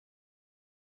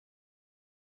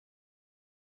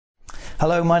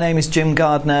Hello, my name is Jim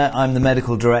Gardner. I'm the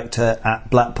Medical Director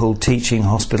at Blackpool Teaching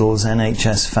Hospitals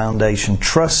NHS Foundation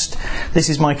Trust. This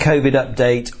is my COVID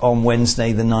update on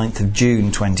Wednesday the 9th of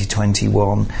June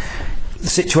 2021. The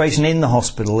situation in the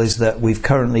hospital is that we've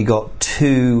currently got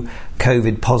 2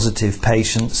 COVID positive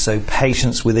patients, so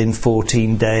patients within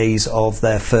 14 days of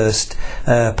their first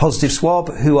positive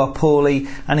swab who are poorly,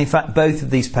 and in fact both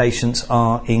of these patients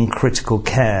are in critical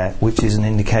care, which is an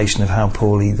indication of how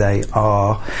poorly they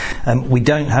are. We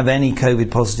don't have any COVID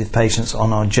positive patients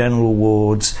on our general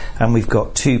wards, and we've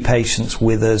got 2 patients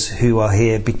with us who are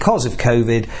here because of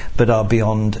COVID but are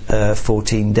beyond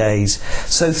 14 days.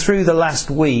 So through the last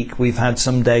week we've had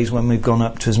some days when we've gone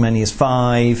up to as many as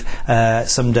 5,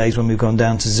 some days when we've gone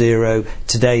down to 0.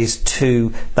 Today is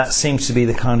 2. That seems to be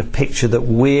the kind of picture that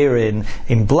we're in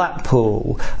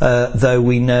Blackpool, though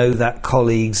we know that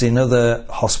colleagues in other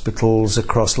hospitals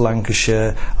across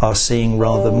Lancashire are seeing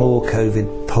rather more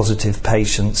COVID positive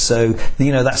patients. So,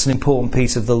 you know, that's an important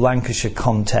piece of the Lancashire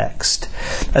context.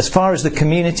 As far as the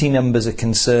community numbers are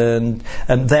concerned,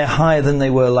 they're higher than they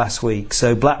were last week.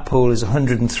 So Blackpool is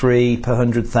 103 per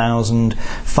 100,000,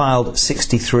 filed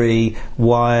 63,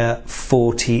 wire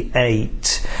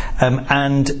 48.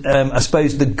 I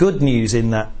suppose the good news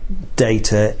in that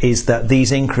data is that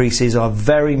these increases are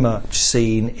very much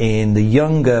seen in the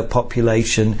younger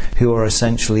population who are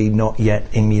essentially not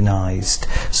yet immunised.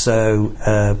 So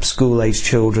school-aged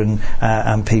children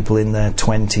and people in their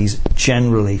 20s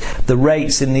generally. The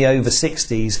rates in the over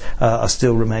 60s are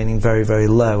still remaining very, very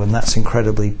low, and that's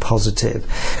incredibly positive.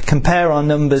 Compare our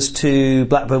numbers to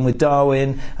Blackburn with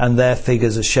Darwin, and their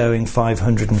figures are showing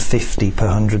 550 per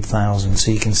 100,000.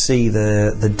 So you can see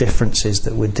the differences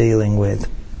that we're dealing with.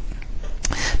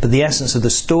 But the essence of the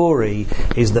story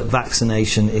is that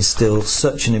vaccination is still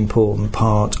such an important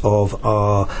part of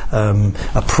our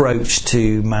approach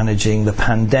to managing the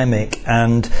pandemic,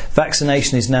 and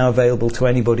vaccination is now available to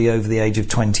anybody over the age of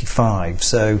 25.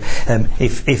 So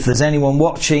if there's anyone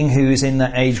watching who is in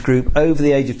that age group over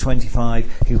the age of 25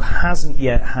 who hasn't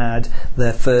yet had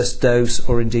their first dose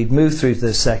or indeed moved through to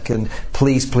the second,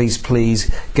 please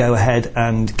go ahead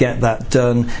and get that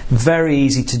done. Very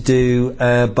easy to do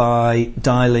by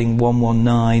dialing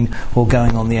 119 or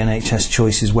going on the NHS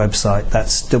Choices website.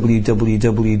 That's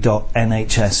www.nhs.uk.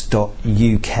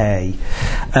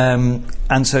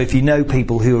 And so if you know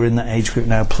people who are in that age group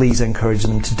now, please encourage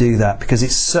them to do that, because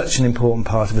it's such an important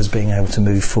part of us being able to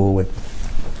move forward.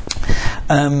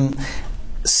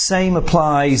 Same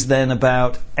applies then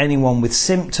about anyone with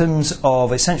symptoms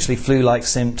of essentially flu-like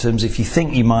symptoms. If you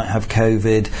think you might have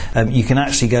COVID, you can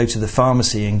actually go to the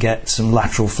pharmacy and get some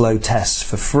lateral flow tests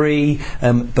for free,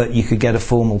 but you could get a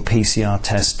formal PCR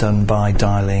test done by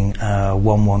dialing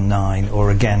 119, or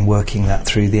again working that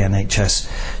through the NHS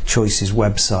Choices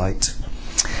website.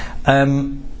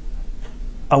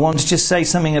 I want to just say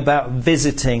something about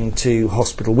visiting to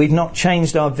hospital. We've not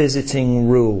changed our visiting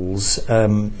rules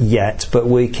yet, but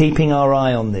we're keeping our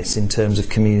eye on this in terms of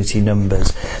community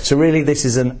numbers. So really this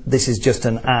is just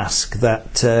an ask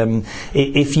that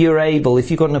if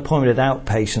you've got an appointment at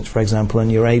outpatients, for example,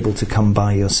 and you're able to come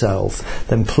by yourself,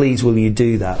 then please will you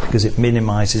do that, because it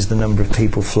minimises the number of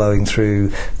people flowing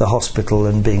through the hospital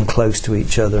and being close to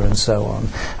each other and so on.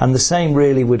 And the same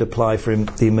really would apply for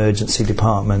the emergency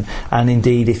department, and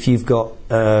indeed if you've got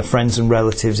friends and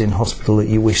relatives in hospital that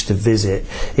you wish to visit,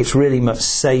 it's really much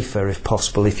safer, if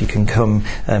possible, if you can come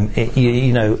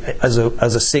you know, as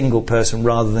a single person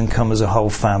rather than come as a whole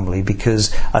family,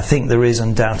 because I think there is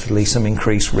undoubtedly some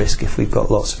increased risk if we've got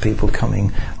lots of people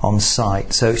coming on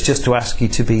site. So it's just to ask you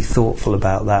to be thoughtful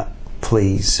about that,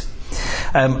 please.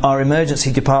 Our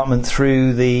emergency department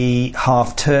through the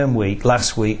half-term week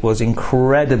last week was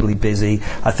incredibly busy.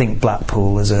 I think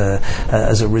Blackpool as a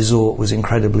resort was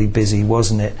incredibly busy,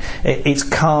 wasn't it? It's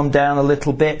calmed down a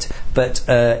little bit, but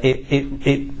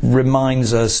it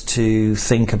reminds us to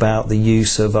think about the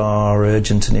use of our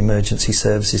urgent and emergency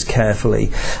services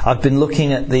carefully. I've been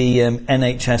looking at the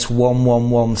NHS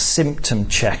 111 symptom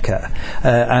checker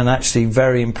and actually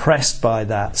very impressed by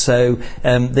that. So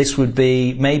this would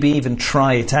be maybe even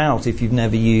try it out if you've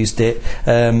never used it,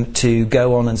 to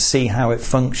go on and see how it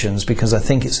functions, because I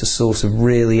think it's a source of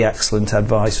really excellent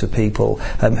advice for people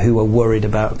who are worried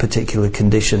about a particular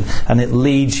condition, and it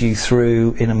leads you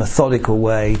through in a methodical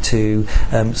way to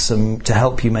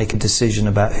help you make a decision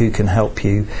about who can help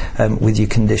you with your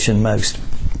condition most.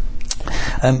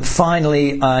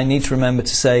 Finally, I need to remember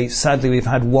to say, sadly, we've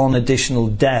had 1 additional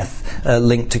death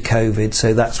linked to COVID,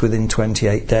 so that's within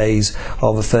 28 days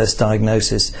of a first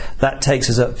diagnosis. That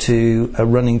takes us up to a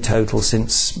running total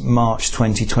since March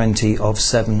 2020 of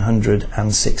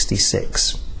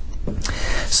 766.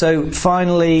 So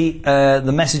finally,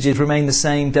 the messages remain the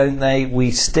same, don't they?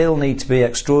 We still need to be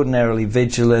extraordinarily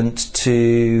vigilant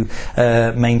to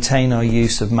maintain our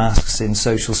use of masks in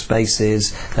social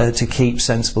spaces, to keep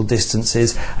sensible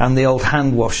distances, and the old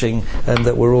hand washing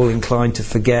that we're all inclined to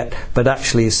forget, but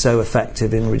actually is so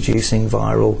effective in reducing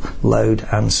viral load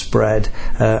and spread.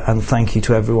 And thank you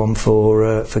to everyone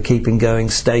for keeping going.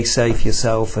 Stay safe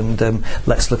yourself, and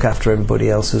let's look after everybody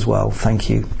else as well. Thank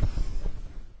you.